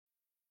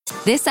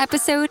This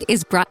episode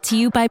is brought to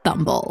you by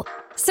Bumble.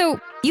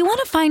 So, you want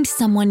to find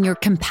someone you're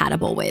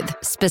compatible with,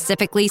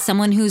 specifically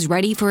someone who's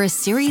ready for a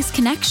serious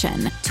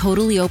connection,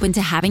 totally open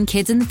to having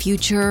kids in the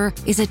future,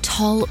 is a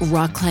tall,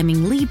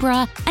 rock-climbing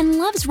Libra, and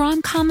loves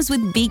rom-coms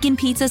with vegan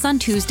pizzas on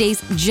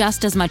Tuesdays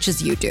just as much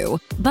as you do.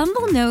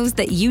 Bumble knows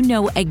that you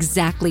know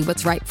exactly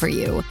what's right for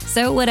you.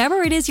 So whatever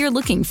it is you're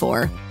looking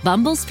for,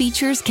 Bumble's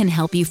features can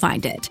help you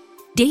find it.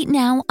 Date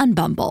now on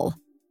Bumble.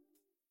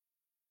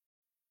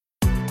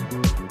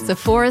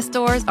 Sephora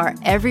stores are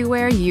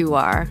everywhere you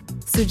are.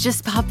 So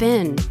just pop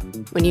in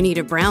when you need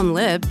a brown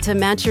lip to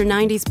match your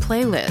 90s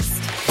playlist.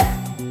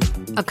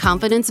 A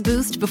confidence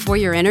boost before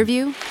your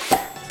interview?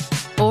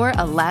 Or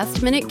a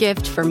last-minute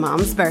gift for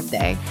mom's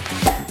birthday.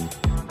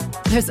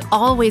 There's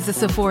always a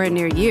Sephora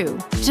near you.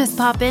 Just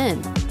pop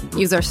in.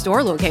 Use our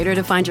store locator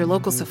to find your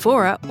local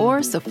Sephora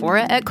or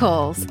Sephora at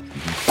Kohl's.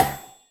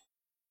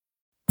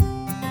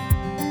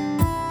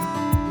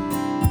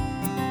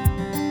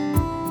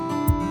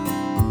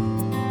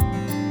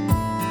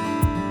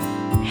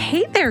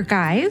 Hey there,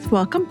 guys.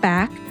 Welcome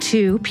back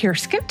to Pure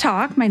Skin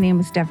Talk. My name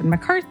is Devin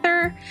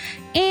MacArthur,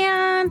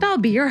 and I'll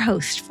be your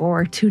host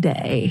for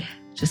today.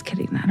 Just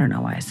kidding. I don't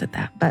know why I said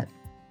that, but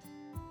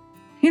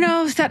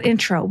it's that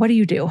intro. What do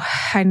you do?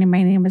 My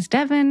name is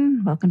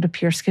Devin. Welcome to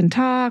Pure Skin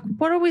Talk.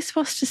 What are we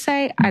supposed to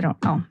say? I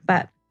don't know,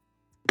 but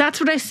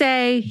that's what I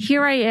say.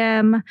 Here I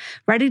am,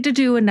 ready to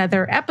do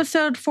another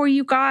episode for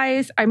you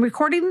guys. I'm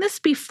recording this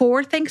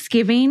before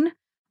Thanksgiving,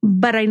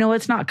 but I know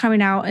it's not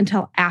coming out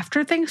until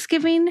after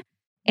Thanksgiving.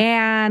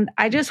 And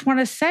I just want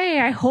to say,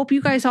 I hope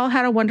you guys all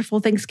had a wonderful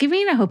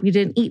Thanksgiving. I hope you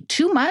didn't eat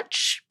too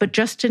much, but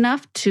just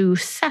enough to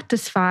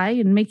satisfy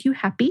and make you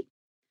happy.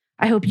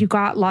 I hope you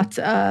got lots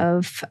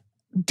of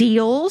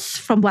deals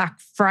from Black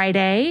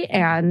Friday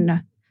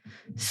and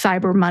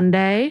Cyber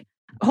Monday.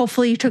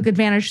 Hopefully you took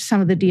advantage of some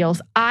of the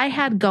deals I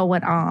had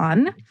going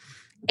on.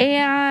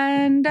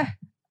 And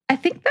I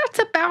think that's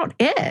about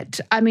it.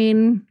 I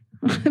mean,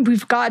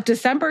 we've got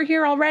December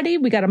here already.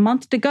 We got a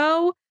month to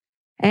go.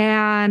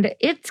 And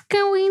it's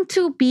going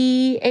to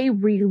be a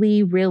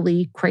really,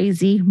 really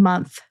crazy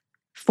month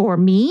for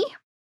me.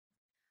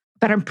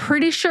 But I'm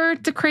pretty sure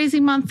it's a crazy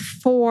month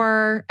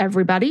for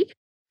everybody.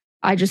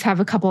 I just have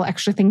a couple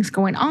extra things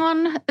going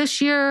on this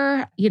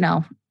year.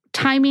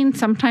 Timing,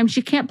 sometimes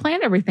you can't plan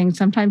everything.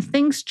 Sometimes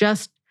things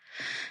just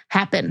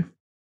happen.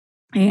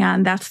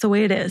 And that's the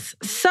way it is.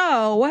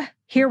 So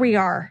here we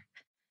are.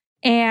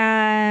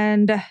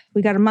 And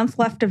we got a month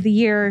left of the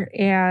year.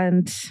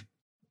 And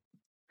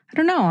I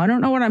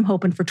don't know what I'm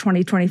hoping for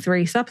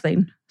 2023.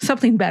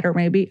 Something better,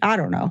 maybe. I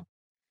don't know.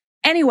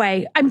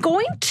 Anyway, I'm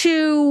going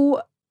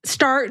to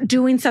start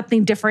doing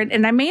something different.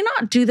 And I may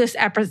not do this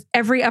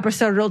every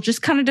episode. It'll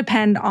just kind of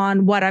depend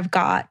on what I've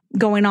got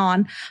going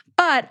on.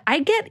 But I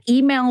get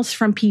emails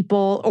from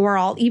people, or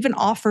I'll even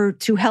offer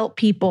to help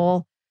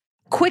people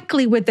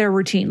quickly with their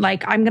routine.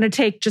 Like, I'm going to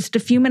take just a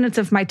few minutes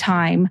of my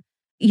time.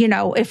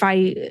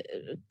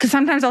 Because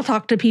sometimes I'll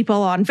talk to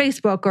people on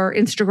Facebook or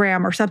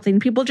Instagram or something.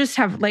 People just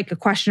have like a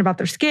question about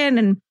their skin.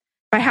 And if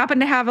I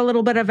happen to have a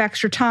little bit of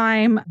extra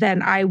time,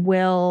 then I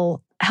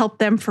will help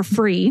them for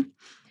free.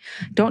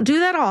 Don't do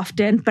that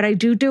often, but I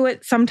do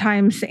it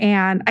sometimes.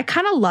 And I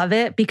kind of love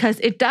it because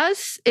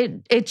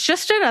it's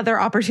just another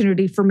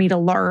opportunity for me to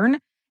learn.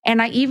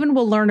 And I even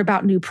will learn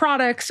about new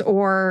products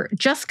or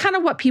just kind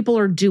of what people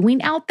are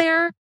doing out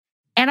there.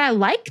 And I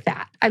like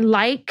that. I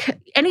like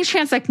any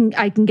chance I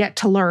can get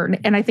to learn.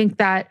 And I think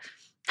that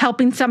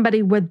helping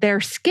somebody with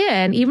their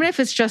skin, even if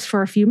it's just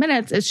for a few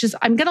minutes,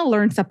 I'm going to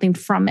learn something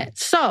from it.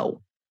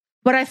 So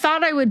what I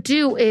thought I would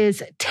do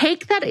is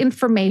take that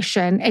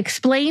information,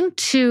 explain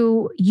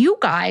to you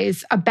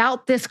guys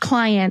about this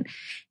client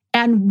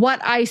and what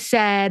I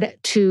said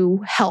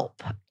to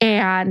help.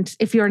 And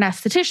if you're an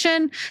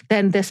esthetician,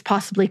 then this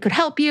possibly could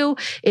help you.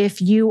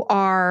 If you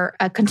are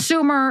a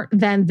consumer,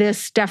 then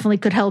this definitely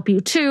could help you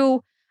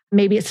too.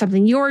 Maybe it's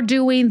something you're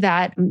doing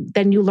that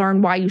then you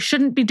learn why you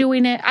shouldn't be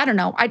doing it. I don't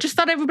know. I just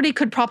thought everybody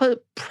could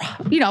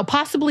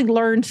possibly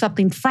learn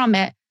something from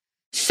it.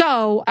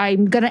 So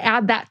I'm going to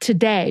add that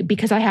today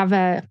because I have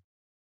a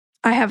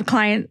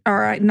client,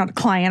 or not a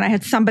client. I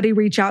had somebody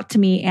reach out to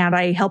me and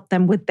I helped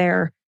them with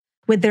their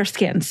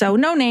skin. So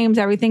no names,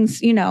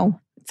 everything's,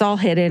 it's all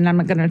hidden. I'm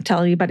not going to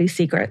tell anybody's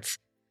secrets.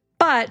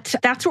 But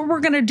that's what we're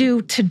going to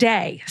do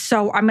today.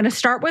 So I'm going to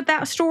start with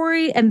that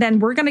story and then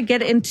we're going to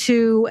get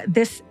into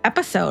this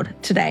episode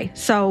today.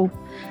 So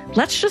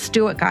let's just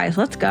do it, guys.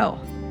 Let's go.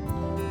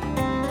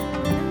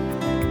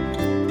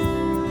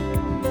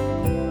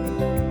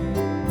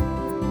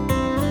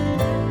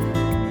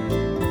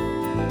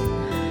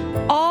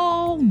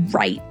 All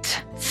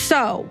right.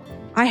 So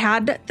I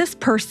had this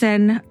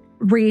person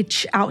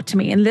reach out to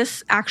me, and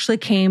this actually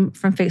came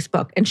from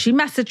Facebook. And she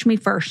messaged me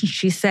first and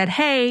she said,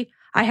 "Hey,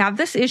 I have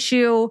this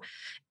issue.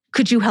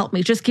 Could you help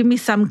me? Just give me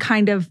some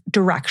kind of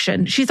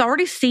direction." She's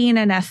already seen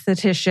an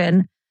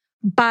esthetician,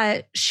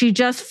 but she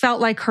just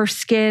felt like her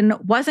skin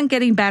wasn't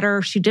getting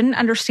better. She didn't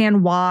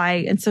understand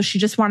why. And so she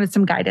just wanted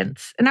some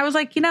guidance. And I was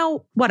like,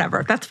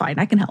 whatever, that's fine.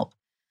 I can help.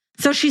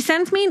 So she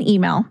sends me an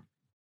email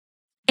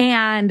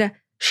And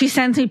she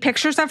sends me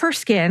pictures of her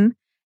skin,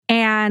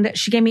 and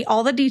she gave me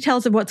all the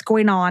details of what's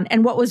going on.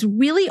 And what was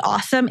really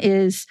awesome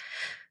is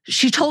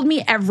she told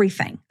me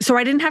everything. So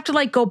I didn't have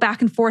to go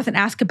back and forth and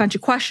ask a bunch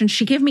of questions.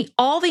 She gave me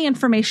all the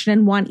information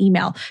in one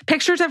email,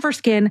 pictures of her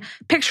skin,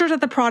 pictures of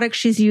the product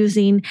she's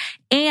using,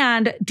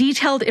 and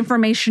detailed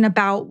information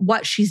about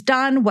what she's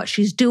done, what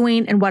she's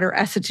doing, and what her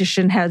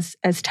esthetician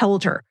has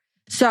told her.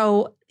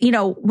 So,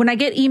 when I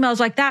get emails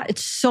like that,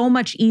 it's so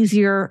much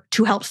easier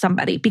to help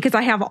somebody because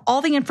I have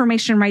all the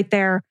information right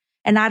there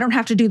and I don't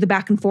have to do the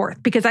back and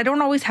forth because I don't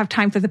always have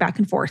time for the back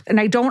and forth. And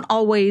I don't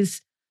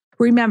always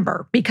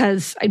remember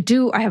because I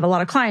have a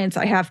lot of clients.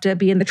 I have to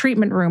be in the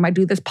treatment room. I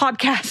do this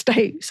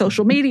podcast,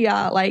 social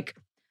media,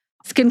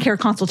 skincare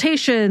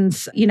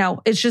consultations,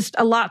 it's just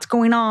a lot's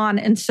going on.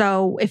 And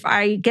so if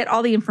I get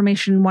all the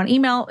information in one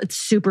email, it's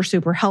super,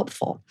 super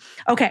helpful.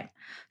 Okay.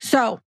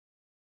 So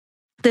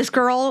this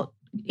girl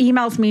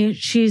emails me.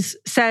 She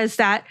says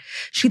that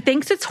she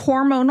thinks it's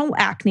hormonal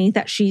acne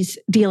that she's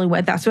dealing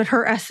with. That's what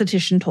her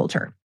esthetician told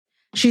her.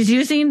 She's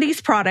using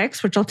these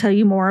products, which I'll tell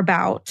you more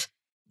about.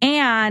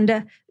 And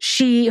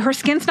her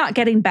skin's not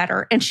getting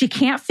better, and she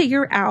can't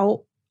figure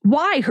out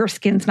why her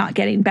skin's not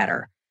getting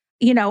better.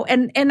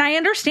 And I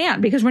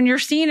understand because when you're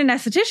seeing an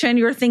esthetician,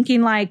 you're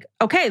thinking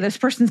okay, this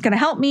person's going to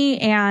help me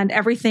and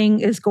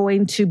everything is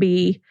going to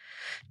be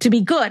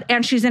good.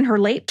 And she's in her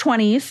late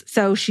 20s,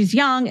 so she's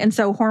young. And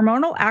so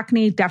hormonal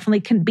acne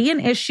definitely can be an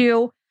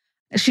issue.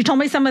 She told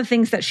me some of the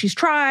things that she's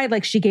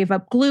tried, she gave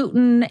up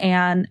gluten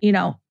and,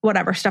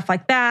 whatever, stuff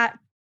like that.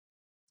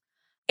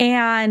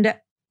 And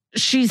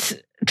she's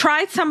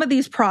tried some of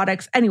these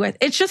products. Anyway,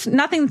 it's just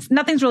nothing's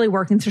really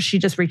working. So she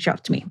just reached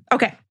out to me.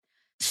 Okay.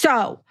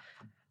 So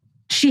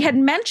she had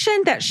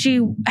mentioned that she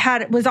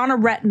was on a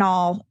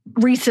retinol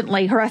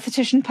recently. Her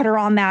esthetician put her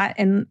on that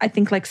in, I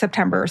think,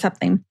 September or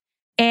something.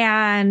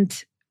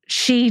 And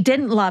she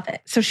didn't love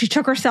it. So she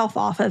took herself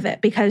off of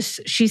it because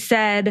she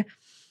said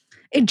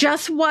it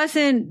just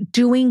wasn't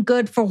doing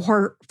good for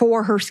her.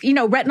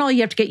 Retinol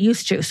you have to get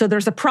used to. So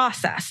there's a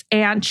process.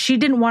 And she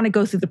didn't want to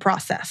go through the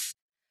process,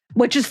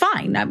 which is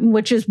fine,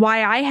 which is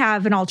why I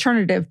have an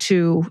alternative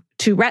to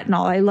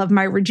retinol. I love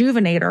my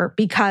Rejuvenator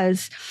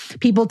because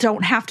people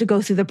don't have to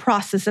go through the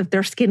process of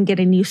their skin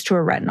getting used to a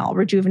retinol.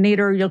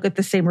 Rejuvenator, you'll get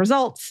the same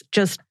results,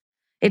 just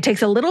it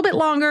takes a little bit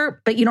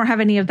longer, but you don't have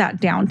any of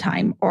that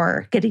downtime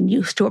or getting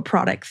used to a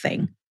product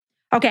thing.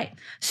 Okay,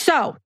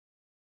 so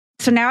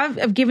now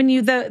I've given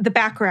you the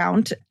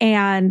background.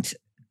 And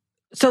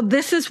so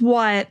this is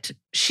what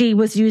she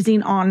was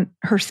using on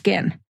her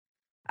skin.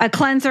 A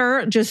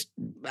cleanser, just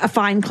a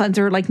fine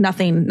cleanser,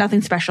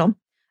 nothing special.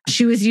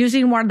 She was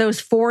using one of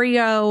those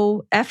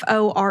Foreo,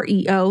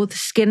 Foreo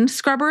skin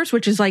scrubbers,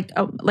 which is like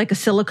a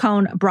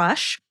silicone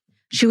brush.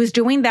 She was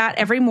doing that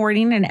every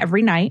morning and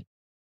every night.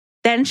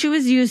 Then she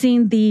was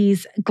using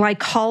these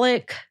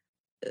glycolic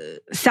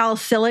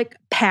salicylic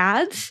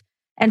pads,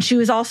 and she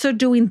was also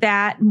doing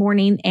that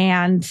morning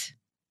and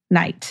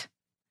night.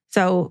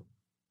 So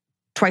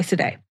twice a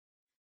day.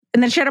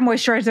 And then she had a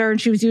moisturizer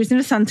and she was using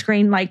a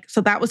sunscreen,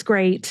 so that was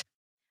great.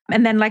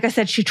 And then, like I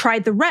said, she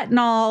tried the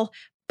retinol,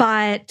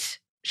 but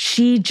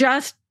she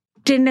just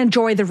didn't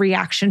enjoy the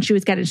reaction she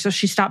was getting. So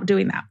she stopped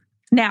doing that.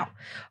 Now,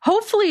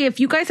 hopefully,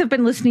 if you guys have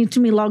been listening to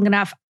me long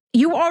enough,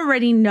 you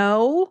already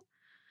know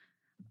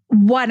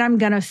what I'm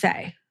going to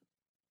say.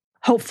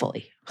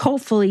 Hopefully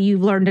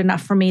you've learned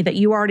enough from me that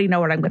you already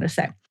know what I'm going to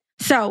say.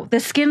 So the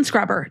skin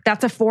scrubber,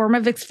 that's a form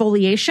of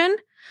exfoliation.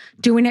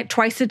 Doing it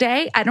twice a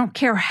day. I don't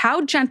care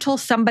how gentle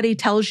somebody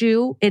tells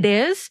you it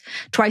is.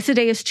 Twice a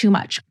day is too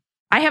much.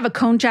 I have a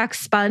Konjac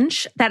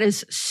sponge that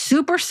is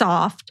super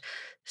soft,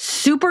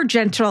 super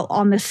gentle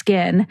on the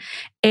skin.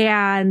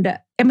 And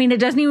it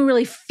doesn't even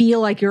really feel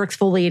like you're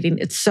exfoliating.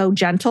 It's so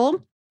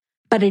gentle,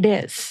 but it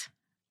is.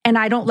 And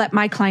I don't let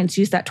my clients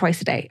use that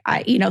twice a day.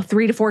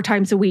 3 to 4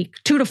 times a week,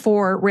 2 to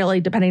 4,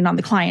 really, depending on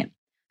the client.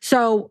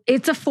 So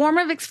it's a form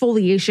of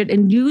exfoliation,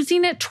 and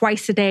using it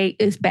twice a day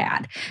is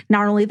bad.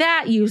 Not only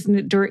that, using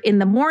it in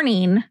the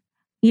morning,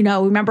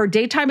 remember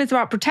daytime is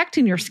about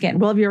protecting your skin.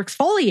 Well, if you're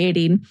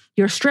exfoliating,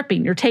 you're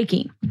stripping, you're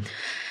taking.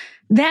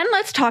 Then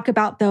let's talk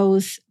about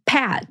those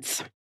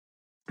pads.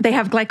 They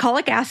have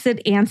glycolic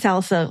acid and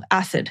salicylic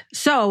acid.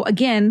 So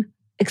again,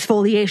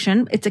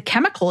 exfoliation, it's a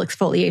chemical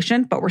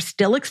exfoliation, but we're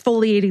still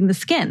exfoliating the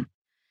skin.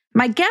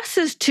 My guess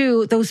is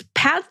too, those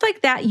pads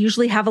like that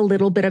usually have a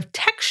little bit of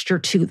texture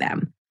to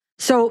them.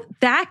 So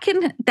that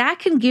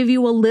can give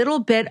you a little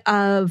bit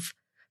of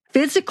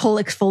physical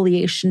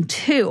exfoliation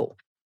too.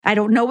 I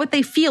don't know what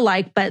they feel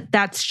like, but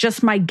that's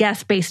just my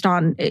guess based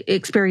on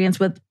experience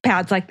with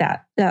pads like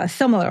that.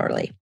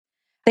 Similarly,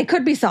 they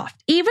could be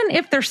soft. Even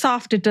if they're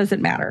soft, it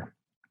doesn't matter.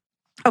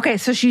 Okay,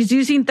 so she's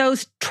using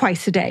those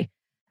twice a day.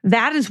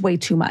 That is way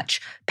too much.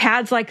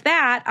 Pads like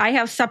that, I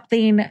have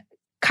something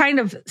kind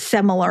of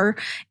similar,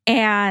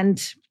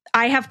 and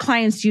I have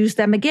clients use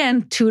them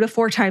again 2 to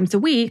 4 times a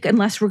week,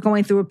 unless we're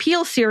going through a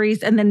peel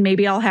series, and then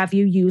maybe I'll have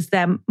you use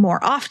them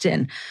more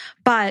often,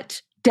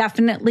 but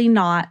definitely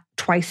not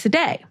twice a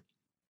day.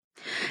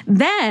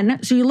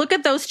 Then, so you look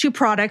at those two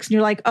products and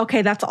you're like,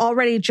 okay, that's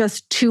already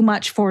just too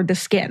much for the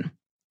skin.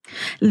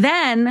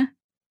 Then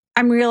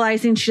I'm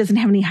realizing she doesn't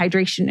have any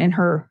hydration in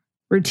her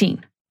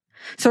routine.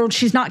 So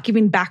she's not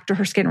giving back to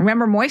her skin.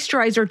 Remember,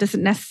 moisturizer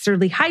doesn't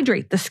necessarily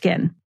hydrate the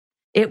skin.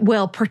 It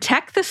will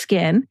protect the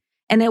skin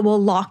and it will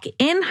lock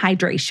in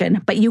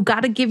hydration, but you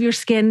got to give your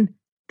skin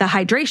the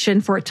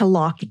hydration for it to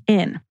lock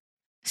in.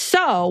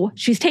 So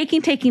she's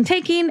taking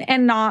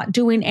and not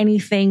doing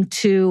anything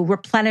to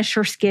replenish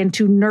her skin,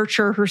 to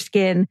nurture her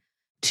skin,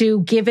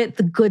 to give it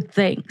the good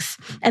things.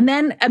 And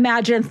then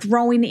imagine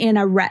throwing in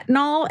a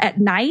retinol at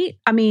night.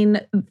 I mean,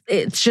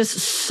 it's just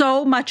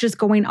so much is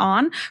going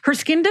on. Her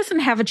skin doesn't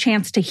have a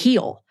chance to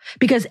heal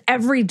because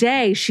every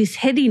day she's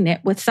hitting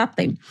it with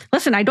something.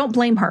 Listen, I don't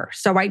blame her.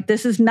 So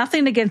this is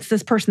nothing against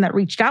this person that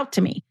reached out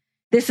to me.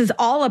 This is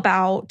all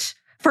about,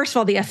 first of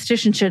all, the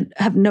esthetician should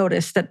have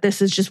noticed that this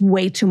is just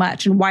way too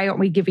much. And why aren't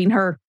we giving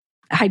her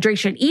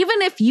hydration?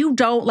 Even if you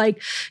don't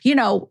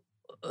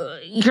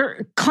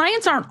your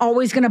clients aren't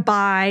always going to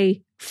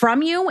buy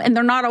from you and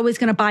they're not always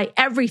going to buy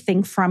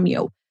everything from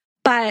you.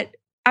 But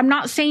I'm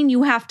not saying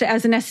you have to,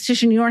 as an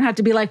esthetician, you don't have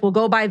to be like, well,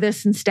 go buy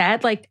this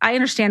instead. I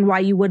understand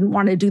why you wouldn't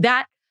want to do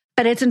that,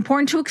 but it's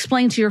important to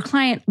explain to your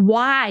client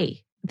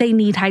why they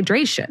need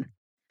hydration.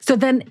 So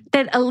then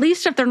at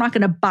least if they're not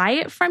going to buy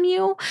it from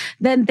you,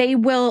 then they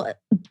will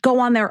go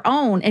on their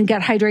own and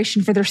get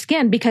hydration for their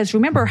skin. Because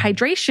remember,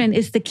 hydration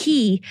is the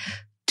key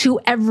to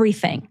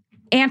everything.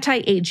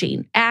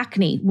 Anti-aging,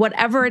 acne,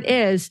 whatever it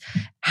is,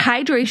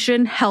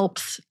 hydration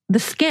helps the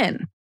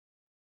skin.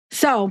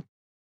 So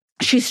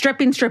she's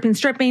stripping,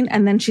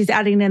 and then she's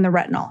adding in the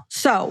retinol.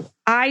 So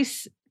I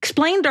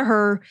explained to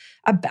her,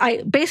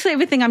 basically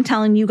everything I'm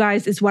telling you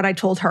guys is what I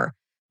told her.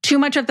 Too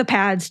much of the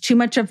pads, too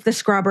much of the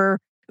scrubber.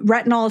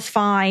 Retinol is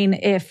fine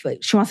if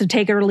she wants to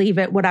take it or leave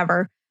it,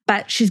 whatever.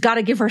 But she's got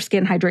to give her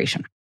skin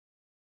hydration.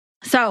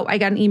 So I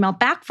got an email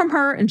back from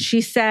her and she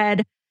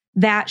said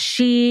that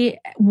she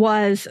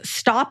was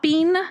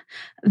stopping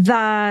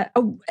it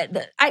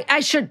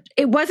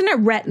wasn't a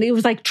retinol, it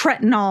was like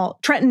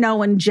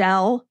tretinoin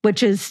gel,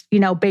 which is,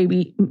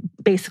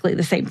 basically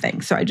the same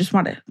thing. So I just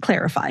want to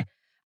clarify.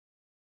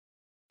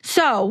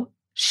 So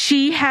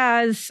she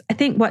has, I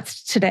think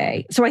what's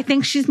today? So I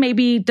think she's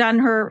maybe done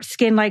her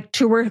skin like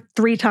 2 or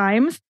 3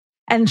 times.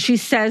 And she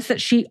says that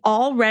she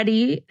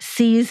already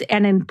sees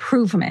an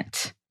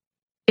improvement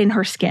in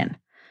her skin.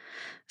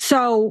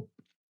 So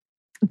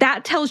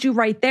that tells you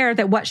right there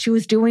that what she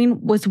was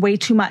doing was way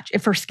too much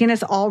if her skin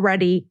is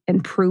already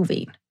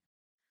improving.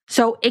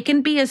 So it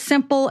can be as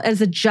simple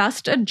as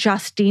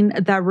adjusting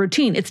the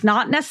routine. It's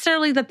not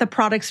necessarily that the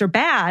products are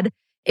bad.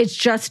 It's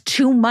just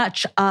too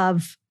much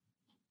of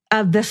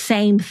the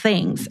same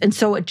things. And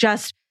so it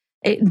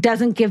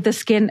doesn't give the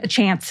skin a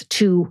chance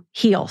to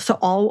heal. So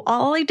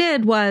all I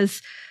did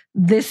was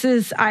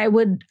I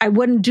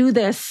wouldn't do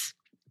this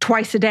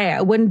twice a day.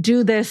 I wouldn't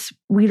do this.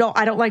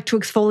 I don't like to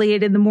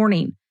exfoliate in the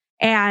morning.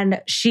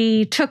 And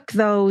she took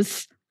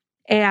those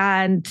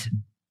and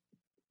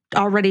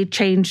already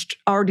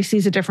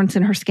sees a difference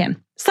in her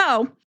skin.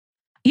 So,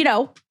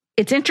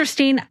 it's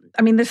interesting.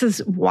 I mean, this is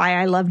why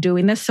I love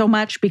doing this so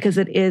much because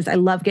I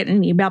love getting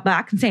an email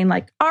back and saying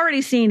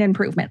already seeing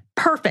improvement.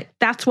 Perfect.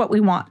 That's what we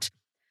want.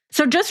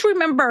 So just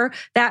remember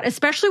that,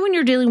 especially when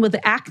you're dealing with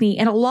acne,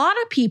 and a lot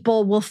of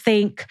people will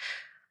think,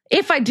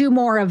 if I do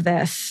more of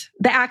this,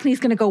 the acne is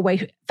going to go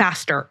away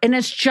faster. And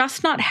it's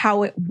just not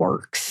how it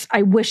works.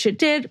 I wish it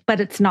did, but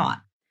it's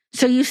not.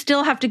 So you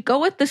still have to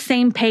go at the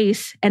same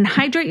pace and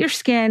hydrate your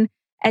skin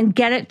and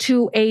get it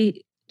to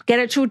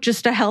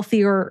just a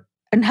healthier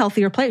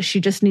place.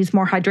 She just needs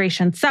more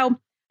hydration. So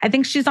I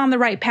think she's on the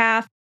right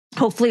path.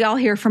 Hopefully I'll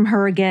hear from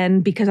her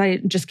again because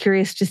I'm just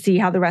curious to see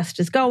how the rest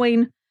is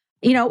going.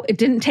 It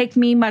didn't take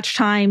me much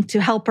time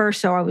to help her.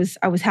 So I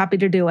was happy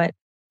to do it.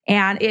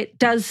 And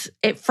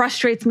it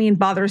frustrates me and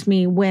bothers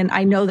me when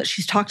I know that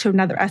she's talked to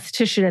another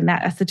esthetician and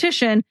that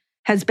esthetician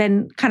has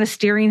been kind of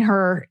steering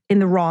her in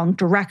the wrong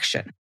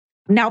direction.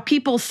 Now,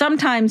 people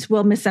sometimes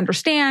will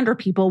misunderstand or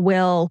people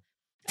will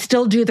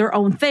still do their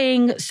own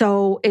thing.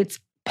 So it's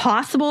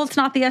possible it's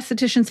not the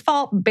esthetician's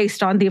fault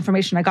based on the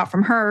information I got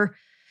from her.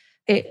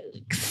 It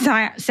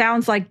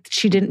sounds like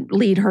she didn't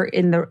lead her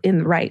in the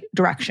right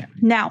direction.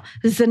 Now,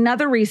 this is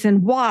another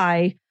reason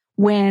why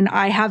when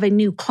I have a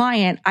new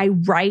client, I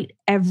write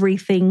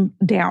everything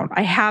down.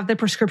 I have the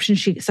prescription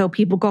sheet, so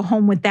people go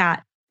home with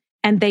that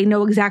and they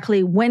know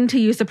exactly when to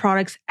use the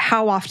products,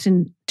 how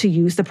often to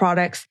use the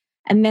products.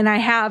 And then I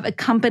have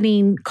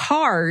accompanying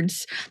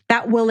cards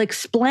that will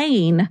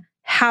explain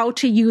how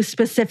to use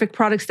specific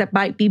products that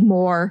might be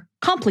more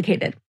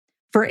complicated.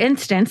 For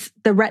instance,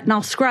 the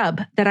retinol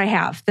scrub that I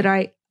have that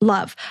I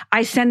love.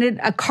 I send it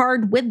a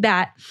card with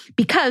that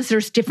because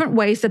there's different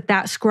ways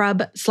that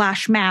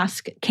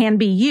scrub/mask can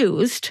be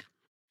used.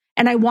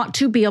 And I want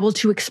to be able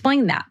to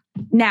explain that.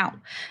 Now,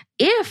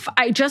 if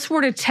I just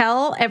were to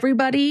tell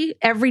everybody,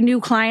 every new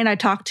client I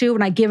talk to,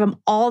 and I give them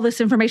all this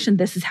information,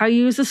 this is how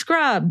you use the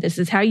scrub, this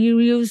is how you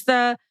use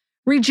the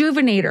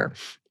rejuvenator.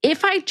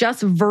 If I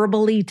just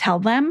verbally tell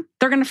them,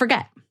 they're going to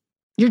forget.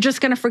 You're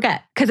just going to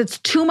forget because it's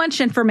too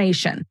much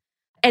information.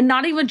 And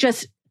not even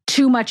just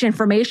too much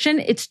information,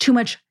 it's too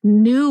much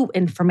new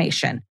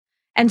information.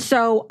 And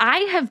so I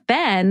have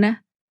been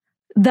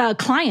the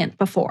client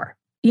before,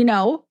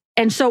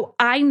 and so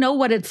I know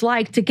what it's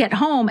like to get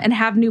home and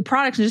have new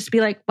products and just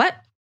be like, what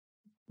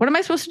am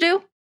I supposed to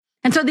do?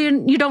 And so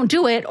then you don't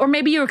do it, or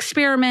maybe you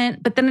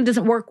experiment, but then it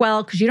doesn't work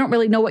well because you don't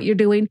really know what you're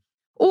doing,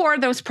 or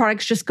those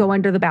products just go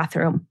under the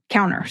bathroom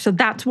counter. So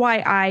that's why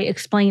I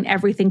explain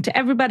everything to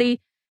everybody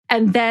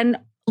and then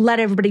let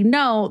everybody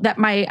know that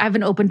I have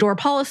an open door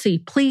policy.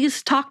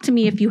 Please talk to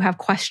me if you have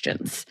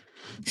questions.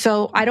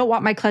 So I don't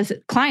want my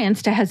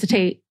clients to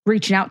hesitate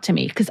reaching out to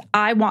me because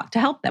I want to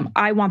help them.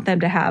 I want them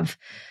to have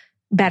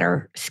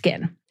better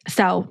skin.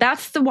 So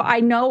that's I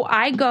know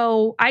I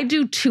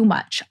do too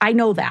much. I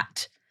know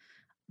that,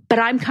 but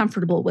I'm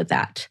comfortable with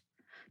that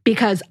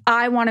because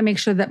I want to make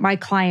sure that my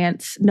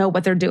clients know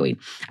what they're doing.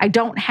 I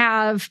don't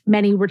have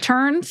many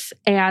returns,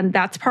 and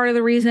that's part of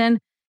the reason.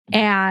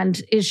 And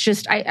it's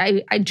just,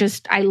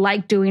 I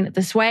like doing it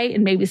this way.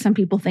 And maybe some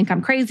people think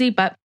I'm crazy,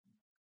 but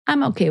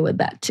I'm okay with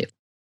that too.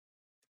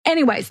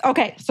 Anyways,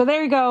 okay. So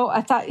there you go.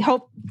 I thought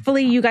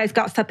hopefully you guys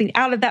got something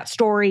out of that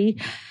story,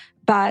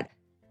 but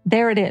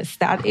there it is.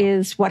 That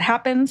is what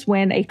happens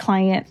when a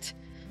client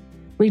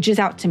reaches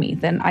out to me.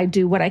 Then I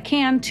do what I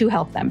can to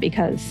help them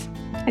because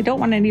I don't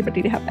want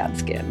anybody to have bad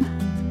skin.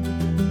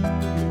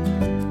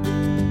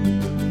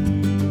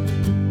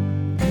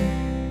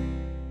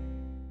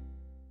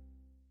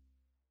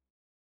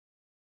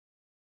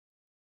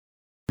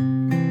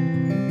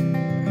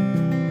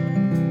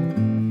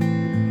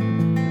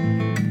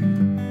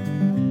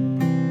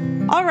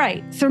 All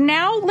right, so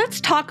now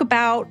let's talk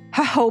about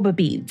jojoba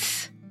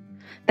beads.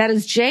 That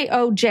is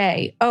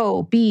Jojoba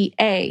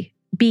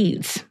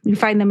beads. You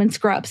find them in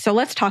scrubs. So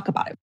let's talk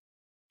about it.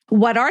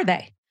 What are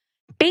they?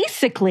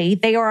 Basically,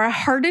 they are a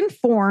hardened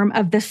form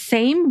of the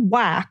same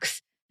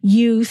wax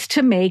used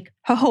to make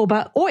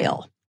jojoba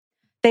oil.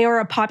 They are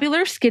a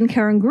popular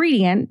skincare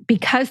ingredient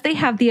because they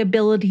have the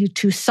ability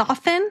to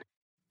soften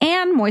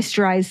and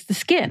moisturize the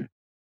skin.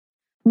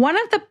 One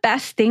of the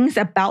best things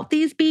about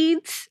these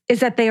beads is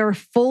that they are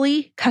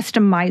fully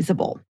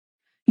customizable.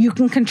 You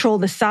can control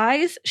the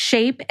size,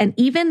 shape, and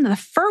even the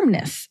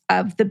firmness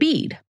of the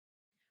bead.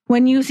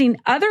 When using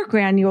other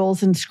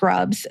granules and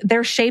scrubs,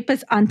 their shape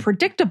is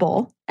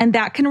unpredictable, and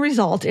that can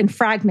result in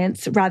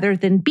fragments rather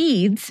than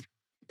beads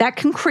that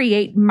can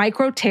create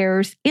micro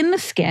tears in the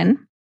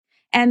skin.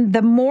 And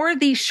the more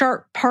these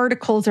sharp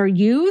particles are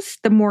used,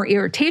 the more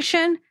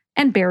irritation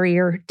and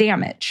barrier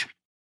damage.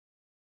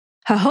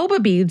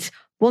 Jojoba beads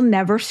will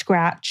never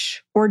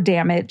scratch or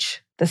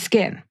damage the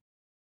skin.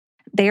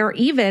 They are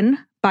even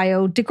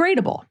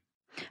biodegradable.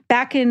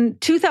 Back in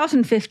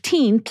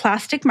 2015,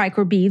 plastic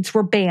microbeads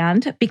were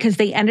banned because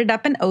they ended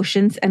up in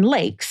oceans and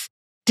lakes,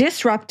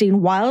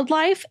 disrupting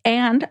wildlife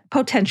and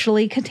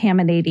potentially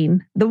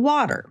contaminating the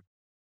water.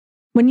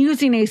 When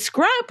using a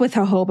scrub with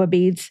jojoba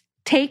beads,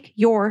 take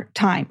your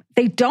time.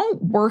 They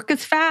don't work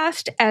as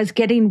fast as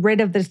getting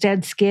rid of the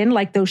dead skin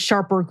like those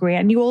sharper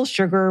granules,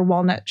 sugar,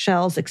 walnut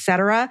shells,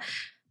 etc.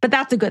 But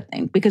that's a good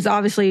thing because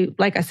obviously,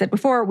 like I said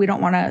before, we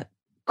don't want to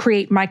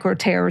create micro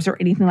tears or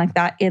anything like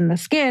that in the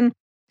skin.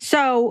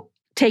 So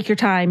take your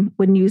time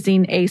when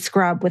using a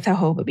scrub with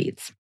jojoba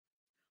beads.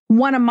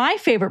 One of my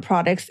favorite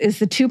products is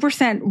the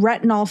 2%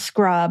 retinol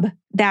scrub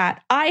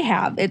that I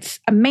have. It's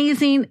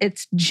amazing.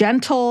 It's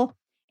gentle.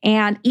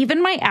 And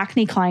even my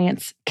acne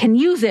clients can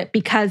use it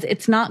because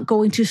it's not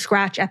going to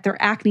scratch at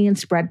their acne and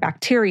spread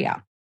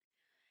bacteria.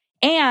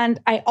 And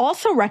I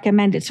also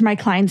recommend it to my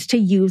clients to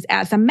use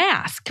as a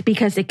mask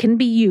because it can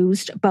be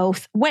used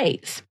both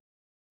ways.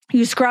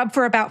 You scrub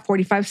for about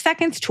 45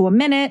 seconds to a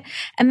minute,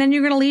 and then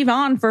you're going to leave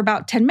on for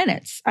about 10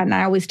 minutes. And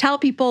I always tell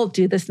people,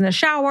 do this in the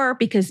shower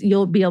because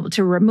you'll be able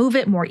to remove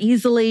it more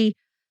easily.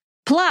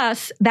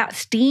 Plus, that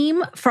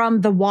steam from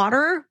the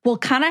water will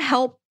kind of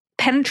help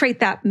penetrate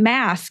that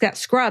mask, that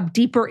scrub,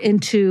 deeper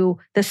into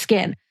the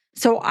skin.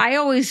 So I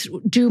always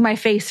do my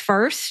face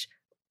first,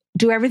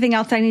 do everything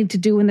else I need to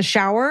do in the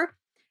shower.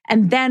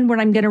 And then when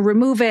I'm going to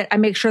remove it, I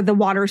make sure the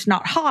water is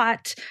not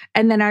hot.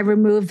 And then I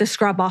remove the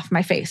scrub off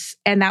my face.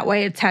 And that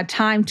way it's had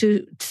time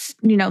to,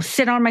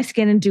 sit on my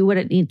skin and do what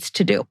it needs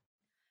to do.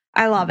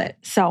 I love it.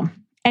 So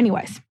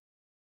anyways.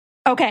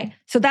 Okay.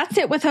 So that's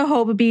it with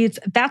jojoba beads.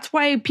 That's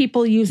why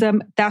people use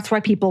them. That's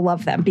why people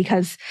love them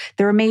because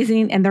they're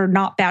amazing and they're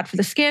not bad for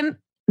the skin,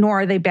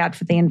 nor are they bad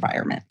for the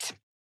environment.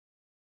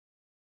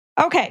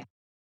 Okay.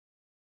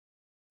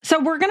 So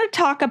we're going to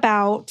talk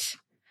about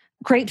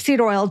grapeseed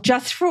oil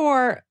just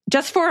for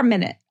a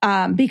minute,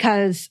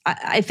 because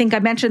I think I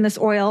mentioned this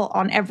oil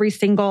on every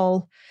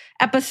single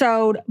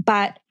episode.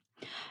 But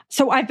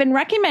so I've been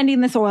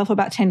recommending this oil for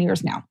about 10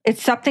 years now.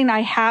 It's something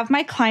I have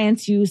my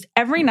clients use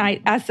every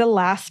night as the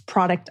last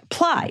product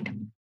applied.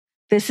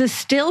 This is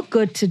still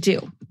good to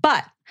do,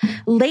 but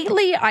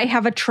lately I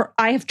have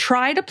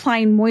tried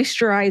applying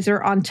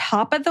moisturizer on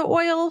top of the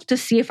oil to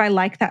see if I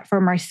like that for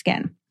my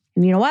skin.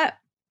 And you know what?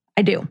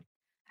 I do.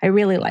 I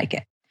really like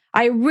it.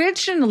 I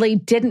originally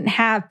didn't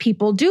have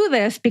people do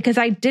this because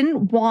I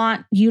didn't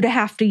want you to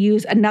have to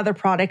use another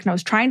product. And I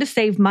was trying to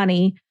save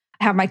money,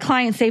 have my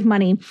clients save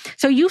money.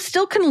 So you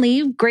still can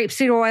leave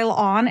grapeseed oil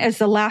on as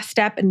the last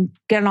step and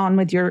get on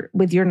with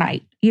your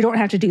night. You don't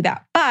have to do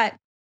that. But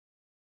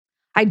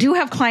I do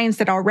have clients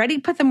that already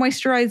put the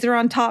moisturizer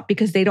on top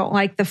because they don't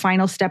like the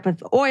final step of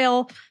the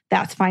oil.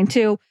 That's fine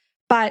too.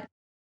 But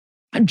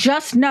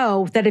just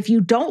know that if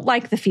you don't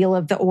like the feel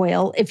of the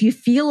oil, if you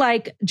feel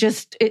like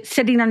just it's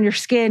sitting on your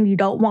skin, you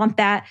don't want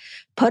that,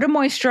 put a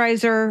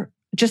moisturizer.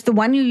 Just the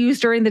one you use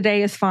during the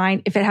day is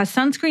fine. If it has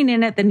sunscreen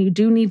in it, then you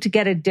do need to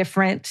get a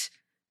different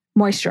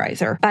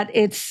moisturizer. But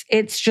it's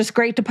just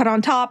great to put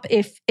on top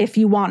if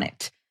you want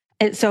it.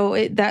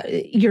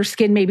 That your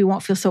skin maybe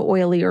won't feel so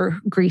oily or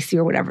greasy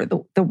or whatever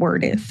the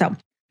word is. So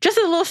just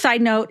a little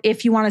side note,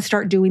 if you want to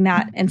start doing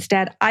that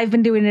instead, I've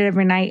been doing it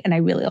every night and I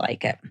really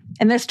like it.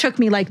 And this took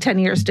me like 10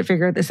 years to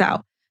figure this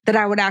out, that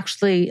I would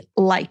actually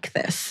like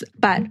this.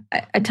 But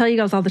I tell you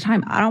guys all the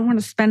time, I don't want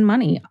to spend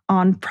money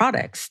on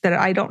products that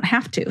I don't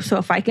have to. So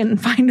if I can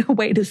find a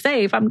way to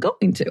save, I'm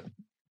going to.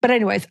 But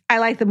anyways, I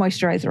like the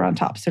moisturizer on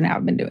top. So now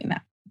I've been doing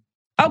that.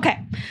 Okay.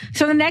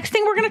 So the next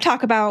thing we're going to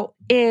talk about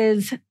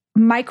is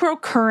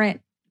microcurrent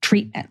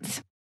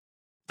treatments.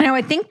 Now,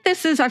 I think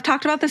I've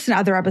talked about this in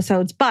other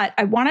episodes, but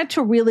I wanted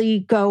to really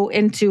go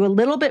into a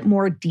little bit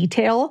more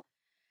detail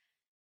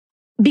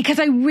because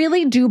I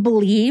really do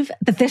believe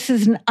that this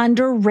is an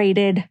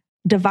underrated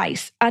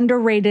device,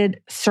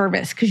 underrated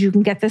service, because you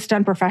can get this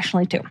done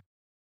professionally too.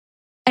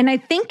 And I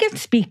think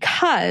it's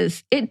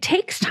because it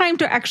takes time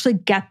to actually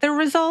get the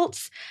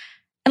results.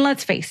 And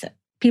let's face it,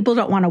 people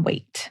don't want to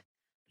wait.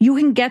 You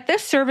can get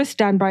this service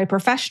done by a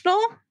professional,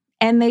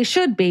 and they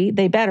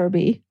better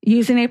be,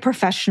 using a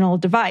professional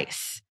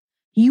device.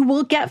 You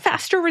will get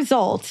faster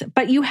results,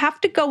 but you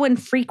have to go in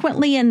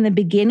frequently in the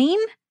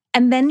beginning,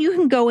 and then you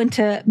can go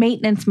into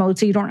maintenance mode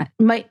so you don't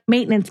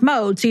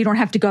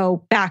have to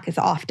go back as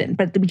often.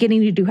 But at the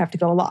beginning, you do have to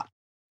go a lot.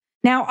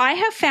 Now, I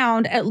have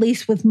found, at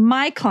least with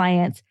my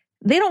clients,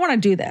 they don't want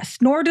to do this,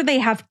 nor do they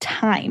have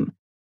time.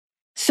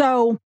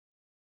 So,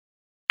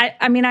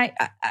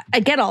 I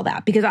get all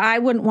that because I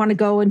wouldn't want to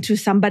go into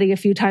somebody a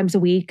few times a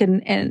week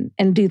and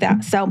do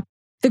that. So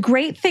the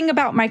great thing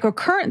about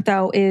microcurrent,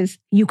 though, is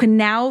you can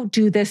now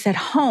do this at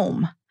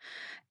home,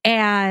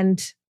 and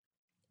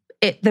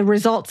the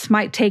results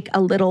might take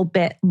a little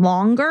bit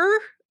longer,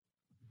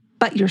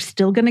 but you're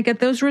still going to get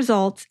those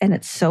results, and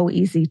it's so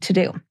easy to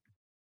do.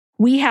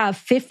 We have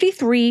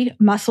 53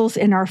 muscles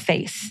in our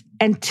face,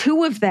 and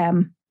 2 of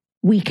them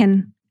we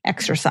can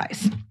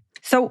exercise.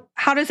 So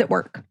how does it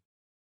work?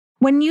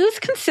 When used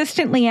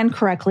consistently and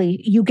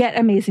correctly, you get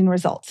amazing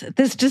results.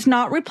 This does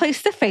not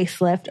replace the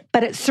facelift,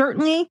 but it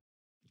certainly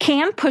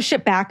can push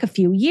it back a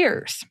few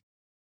years.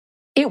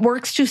 It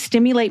works to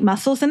stimulate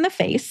muscles in the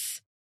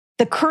face.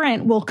 The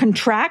current will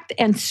contract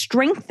and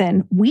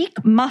strengthen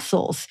weak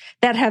muscles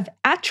that have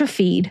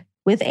atrophied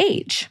with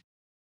age.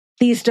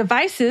 These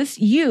devices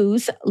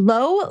use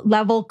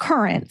low-level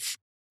currents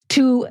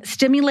to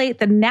stimulate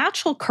the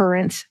natural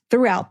currents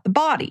throughout the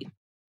body.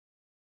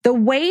 The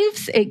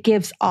waves it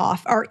gives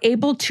off are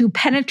able to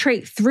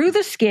penetrate through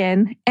the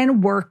skin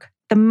and work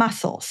the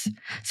muscles.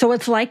 So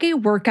it's like a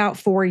workout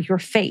for your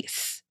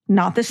face.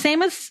 Not the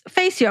same as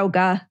face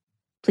yoga.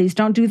 Please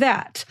don't do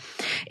that.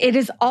 It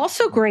is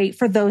also great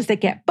for those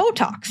that get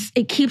Botox.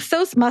 It keeps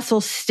those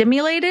muscles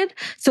stimulated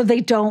so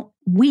they don't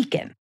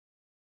weaken.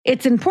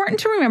 It's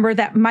important to remember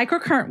that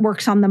microcurrent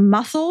works on the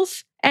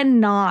muscles and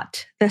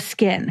not the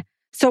skin.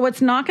 So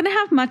it's not going to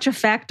have much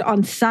effect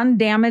on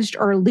sun-damaged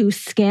or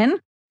loose skin.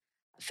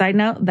 Side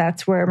note,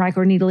 that's where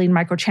microneedling,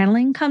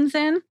 microchanneling comes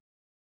in.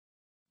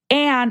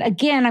 And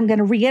again, I'm going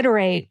to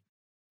reiterate,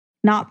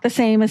 not the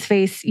same as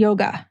face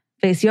yoga.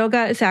 Face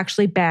yoga is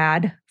actually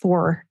bad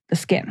for the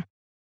skin.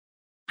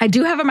 I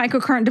do have a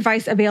microcurrent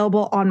device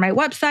available on my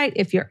website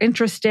if you're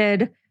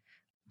interested.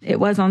 It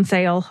was on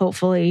sale,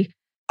 hopefully.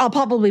 I'll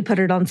probably put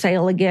it on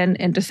sale again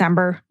in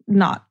December.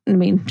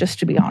 Just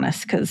to be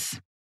honest,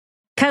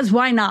 because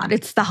why not?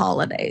 It's the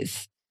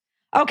holidays.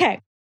 Okay.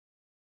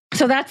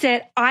 So that's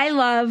it. I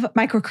love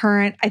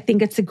microcurrent. I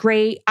think it's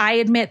I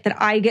admit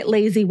that I get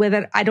lazy with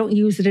it. I don't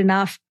use it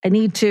enough. I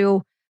need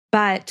to.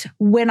 But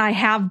when I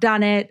have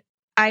done it,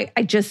 I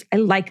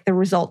like the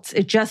results.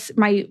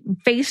 My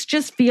face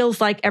just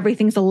feels like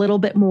everything's a little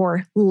bit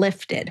more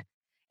lifted.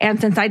 And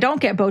since I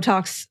don't get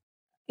Botox,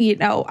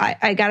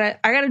 I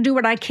gotta do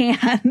what I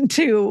can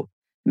to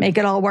make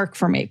it all work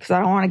for me because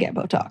I don't want to get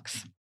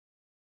Botox.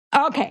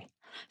 Okay.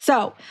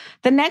 So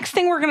the next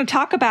thing we're going to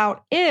talk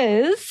about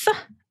is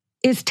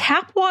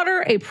tap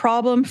water a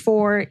problem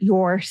for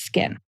your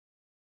skin?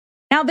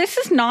 Now, this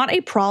is not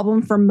a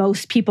problem for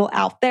most people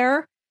out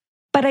there,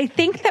 but I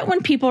think that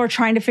when people are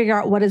trying to figure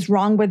out what is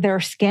wrong with their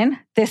skin,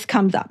 this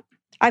comes up.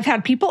 I've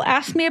had people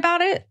ask me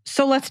about it,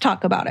 so let's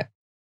talk about it.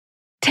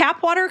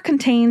 Tap water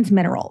contains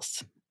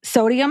minerals,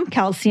 sodium,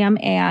 calcium,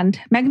 and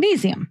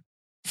magnesium.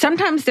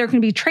 Sometimes there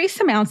can be trace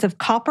amounts of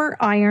copper,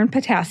 iron,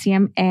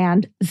 potassium,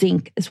 and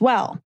zinc as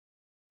well.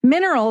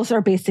 Minerals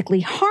are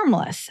basically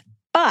harmless,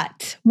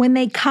 But when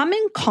they come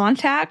in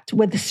contact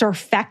with the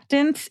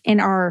surfactants in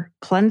our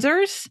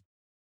cleansers,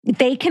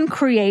 they can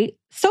create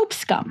soap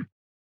scum.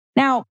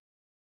 Now,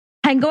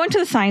 I can go into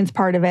the science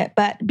part of it,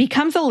 but it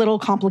becomes a little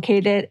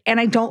complicated, and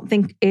I don't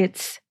think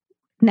it's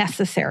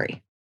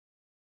necessary.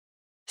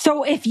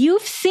 So if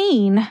you've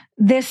seen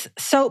this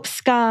soap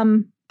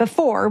scum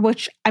before,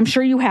 which I'm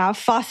sure you have,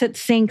 faucets,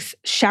 sinks,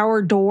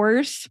 shower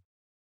doors,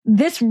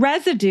 this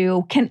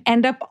residue can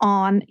end up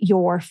on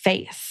your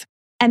face.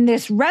 And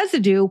this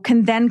residue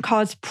can then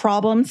cause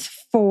problems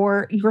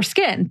for your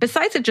skin,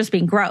 besides it just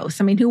being gross.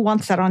 I mean, who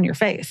wants that on your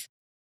face?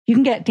 You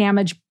can get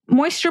damaged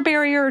moisture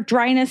barrier,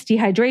 dryness,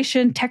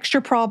 dehydration,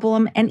 texture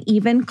problem, and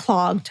even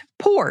clogged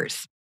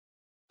pores.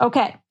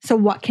 Okay, so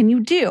what can you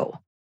do?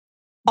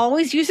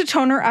 Always use a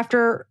toner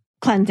after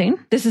cleansing.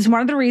 This is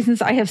one of the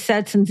reasons I have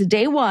said since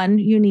day one,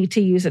 you need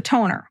to use a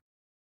toner.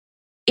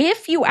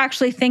 If you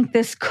actually think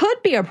this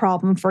could be a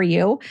problem for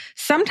you,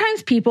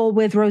 sometimes people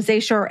with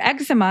rosacea or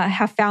eczema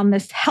have found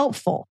this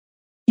helpful.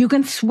 You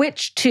can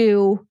switch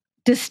to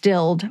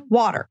distilled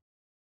water.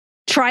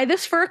 Try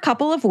this for a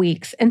couple of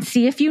weeks and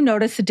see if you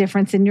notice a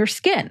difference in your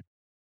skin.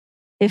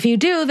 If you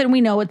do, then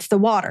we know it's the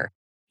water.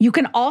 You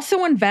can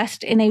also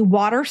invest in a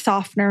water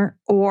softener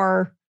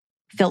or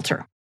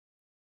filter.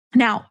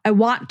 Now, I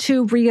want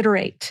to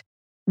reiterate,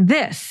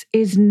 this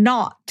is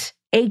not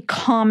a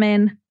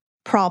common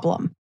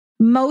problem.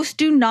 Most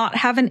do not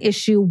have an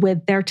issue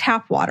with their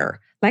tap water.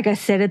 Like I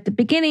said at the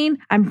beginning,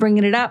 I'm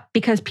bringing it up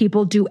because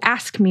people do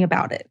ask me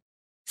about it.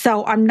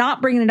 So I'm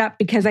not bringing it up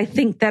because I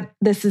think that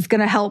this is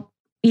going to help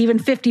even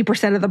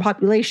 50% of the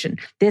population.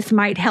 This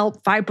might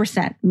help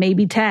 5%,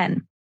 maybe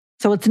 10%.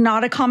 So it's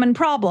not a common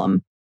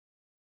problem.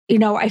 You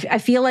know, I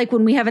feel like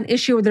when we have an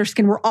issue with their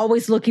skin, we're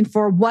always looking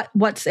for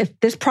what's if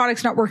this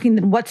product's not working,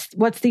 then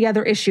what's the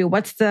other issue?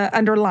 What's the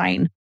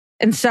underlying?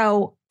 And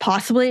so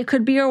possibly it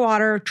could be your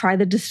water. Try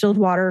the distilled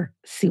water,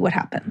 see what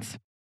happens.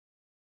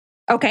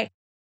 Okay.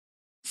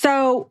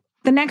 So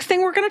the next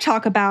thing we're going to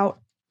talk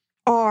about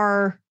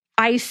are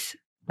ice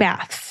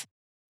baths.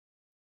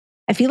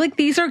 I feel like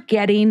these are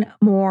getting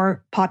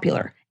more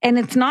popular. And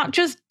it's not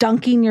just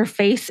dunking your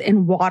face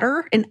in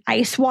water, in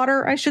ice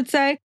water, I should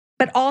say,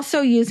 but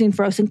also using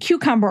frozen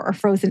cucumber or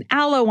frozen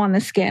aloe on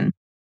the skin.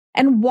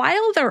 And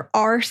while there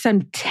are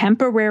some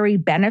temporary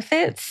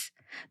benefits,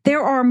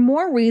 there are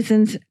more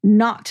reasons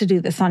not to do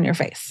this on your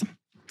face.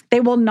 They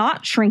will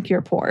not shrink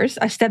your pores.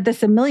 I've said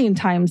this a million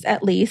times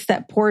at least,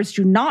 that pores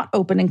do not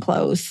open and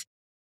close,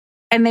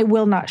 and they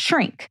will not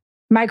shrink.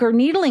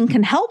 Microneedling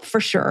can help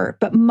for sure,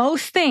 but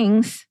most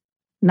things,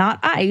 not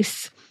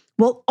ice,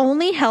 will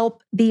only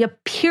help the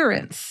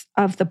appearance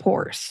of the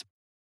pores.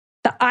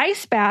 The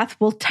ice bath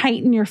will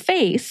tighten your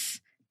face,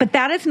 but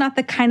that is not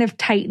the kind of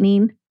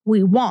tightening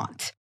we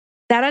want.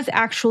 That is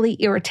actually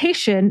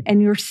irritation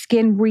and your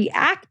skin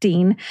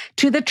reacting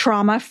to the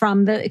trauma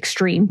from the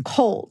extreme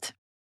cold.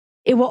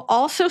 It will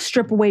also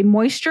strip away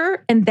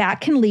moisture, and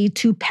that can lead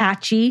to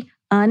patchy,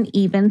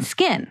 uneven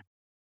skin.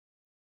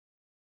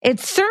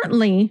 It's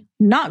certainly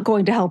not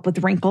going to help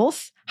with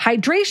wrinkles.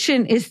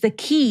 Hydration is the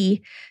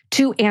key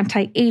to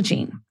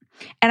anti-aging.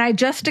 And I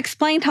just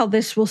explained how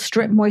this will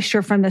strip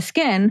moisture from the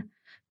skin,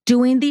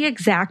 doing the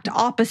exact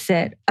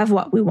opposite of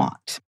what we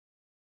want.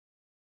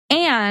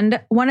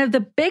 And one of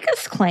the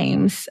biggest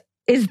claims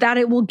is that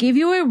it will give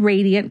you a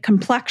radiant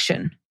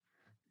complexion.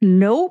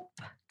 Nope,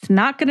 it's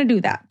not going to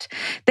do that.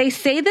 They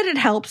say that it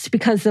helps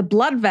because the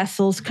blood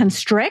vessels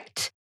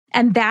constrict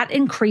and that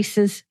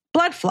increases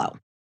blood flow.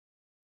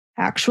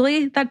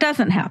 Actually, that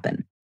doesn't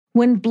happen.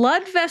 When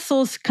blood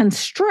vessels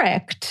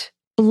constrict,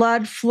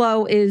 blood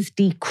flow is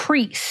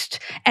decreased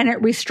and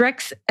it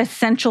restricts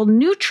essential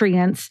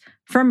nutrients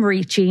from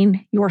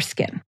reaching your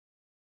skin.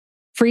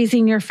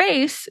 Freezing your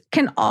face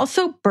can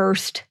also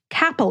burst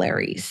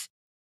capillaries.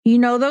 You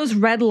know those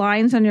red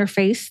lines on your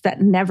face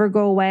that never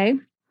go away?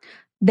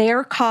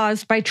 They're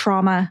caused by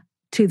trauma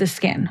to the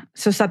skin.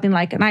 So something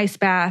like an ice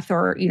bath,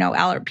 or,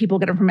 people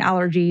get them from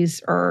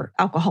allergies, or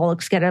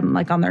alcoholics get them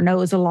like on their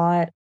nose a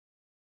lot.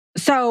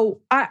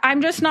 So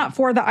I'm just not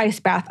for the ice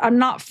bath. I'm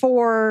not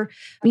for,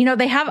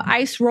 they have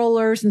ice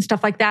rollers and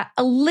stuff like that.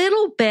 A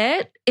little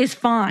bit is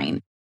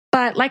fine.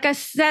 But like I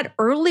said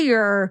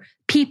earlier,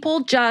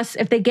 people just,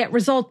 if they get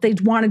results, they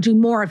want to do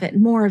more of it,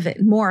 more of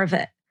it, more of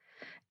it.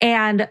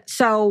 And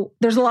so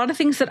there's a lot of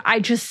things that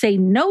I just say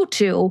no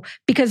to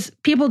because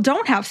people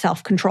don't have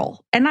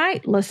self-control. And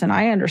I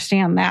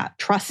understand that.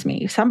 Trust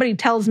me. If somebody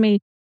tells me,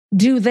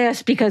 do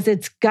this because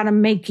it's going to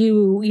make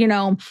you,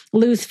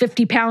 lose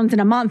 50 pounds in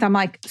a month, I'm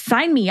like,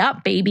 sign me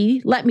up,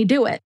 baby. Let me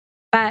do it.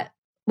 But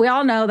we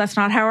all know that's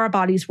not how our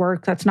bodies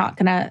work. That's not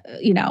going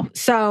to,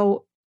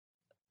 so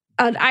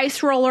an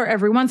ice roller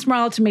every once in a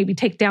while to maybe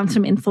take down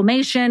some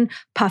inflammation,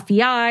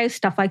 puffy eyes,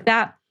 stuff like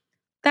that.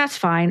 That's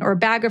fine. Or a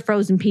bag of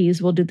frozen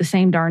peas will do the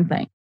same darn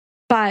thing.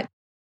 But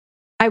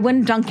I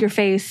wouldn't dunk your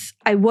face.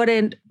 I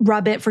wouldn't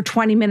rub it for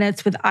 20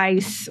 minutes with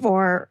ice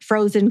or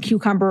frozen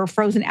cucumber or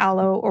frozen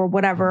aloe or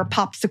whatever,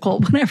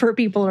 popsicle, whatever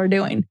people are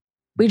doing.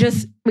 We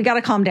got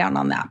to calm down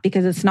on that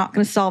because it's not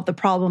going to solve the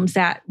problems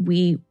that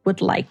we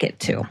would like it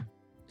to.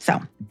 So,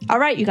 all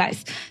right, you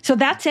guys. So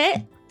that's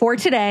it for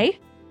today.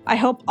 I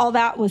hope all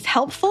that was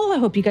helpful. I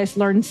hope you guys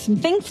learned some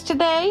things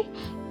today.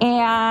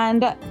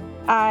 And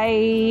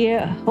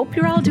I hope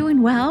you're all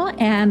doing well.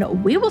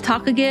 And we will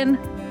talk again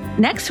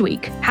next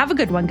week. Have a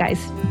good one,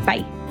 guys.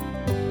 Bye.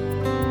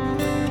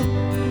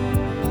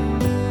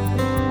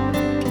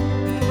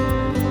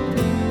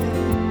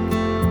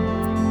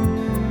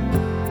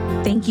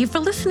 Thank you for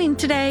listening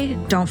today.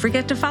 Don't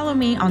forget to follow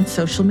me on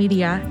social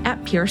media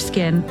at Pure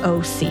Skin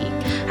OC.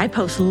 I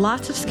post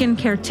lots of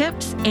skincare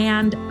tips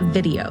and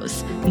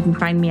videos. You can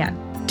find me at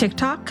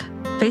TikTok,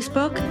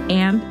 Facebook,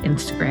 and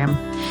Instagram.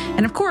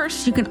 And of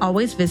course, you can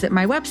always visit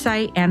my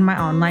website and my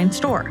online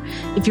store.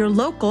 If you're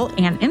local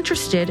and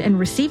interested in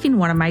receiving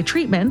one of my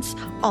treatments,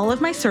 all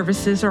of my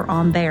services are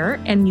on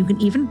there, and you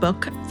can even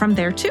book from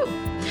there too.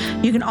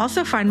 You can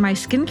also find my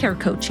skincare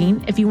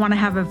coaching if you want to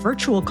have a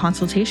virtual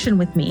consultation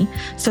with me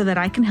so that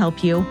I can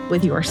help you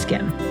with your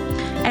skin.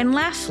 And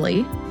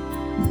lastly,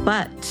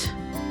 but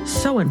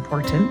so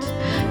important,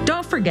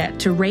 don't forget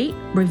to rate,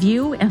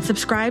 review, and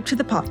subscribe to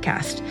the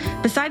podcast.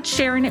 Besides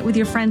sharing it with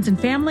your friends and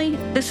family,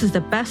 this is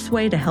the best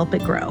way to help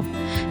it grow.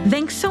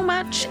 Thanks so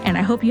much, and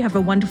I hope you have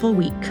a wonderful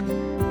week.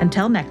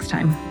 Until next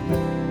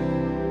time.